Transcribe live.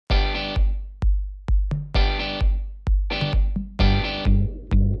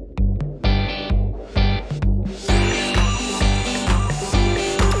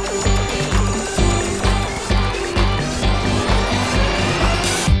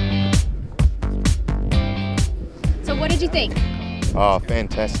did you think? Oh,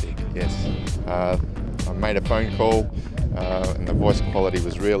 fantastic, yes. I made a phone call and the voice quality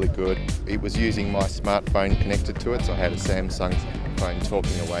was really good. It was using my smartphone connected to it, so I had a Samsung phone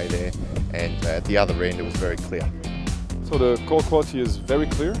talking away there, and at the other end it was very clear. So the call quality is very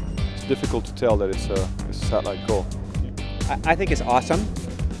clear. It's difficult to tell that it's a satellite call. I think it's awesome.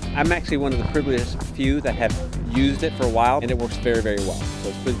 I'm actually one of the privileged few that have used it for a while, and it works very, very well. So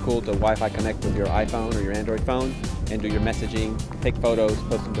it's pretty cool to Wi-Fi connect with your iPhone or your Android phone and do your messaging, take photos,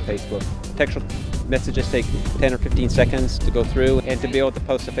 post them to Facebook. Textual messages take 10 or 15 seconds to go through, and to be able to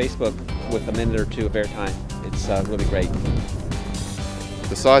post to Facebook with a minute or two of airtime, it's really great.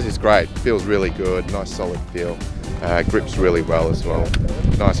 The size is great, feels really good, nice solid feel. Grips really well as well.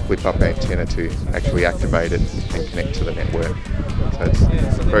 Nice flip-up antenna to actually activate it and connect to the network. So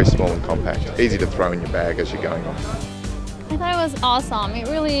it's very small and compact, easy to throw in your bag as you're going off. I thought it was awesome. It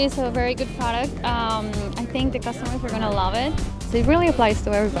really is a very good product. I think the customers are going to love it. So it really applies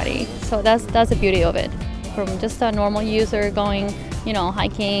to everybody. So that's the beauty of it. From just a normal user going,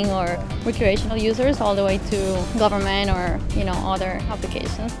 hiking or recreational users, all the way to government or, other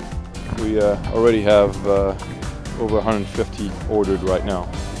applications. We already have over 150 ordered right now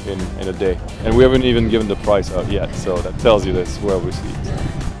in a day. And we haven't even given the price out yet, so that tells you that's well received.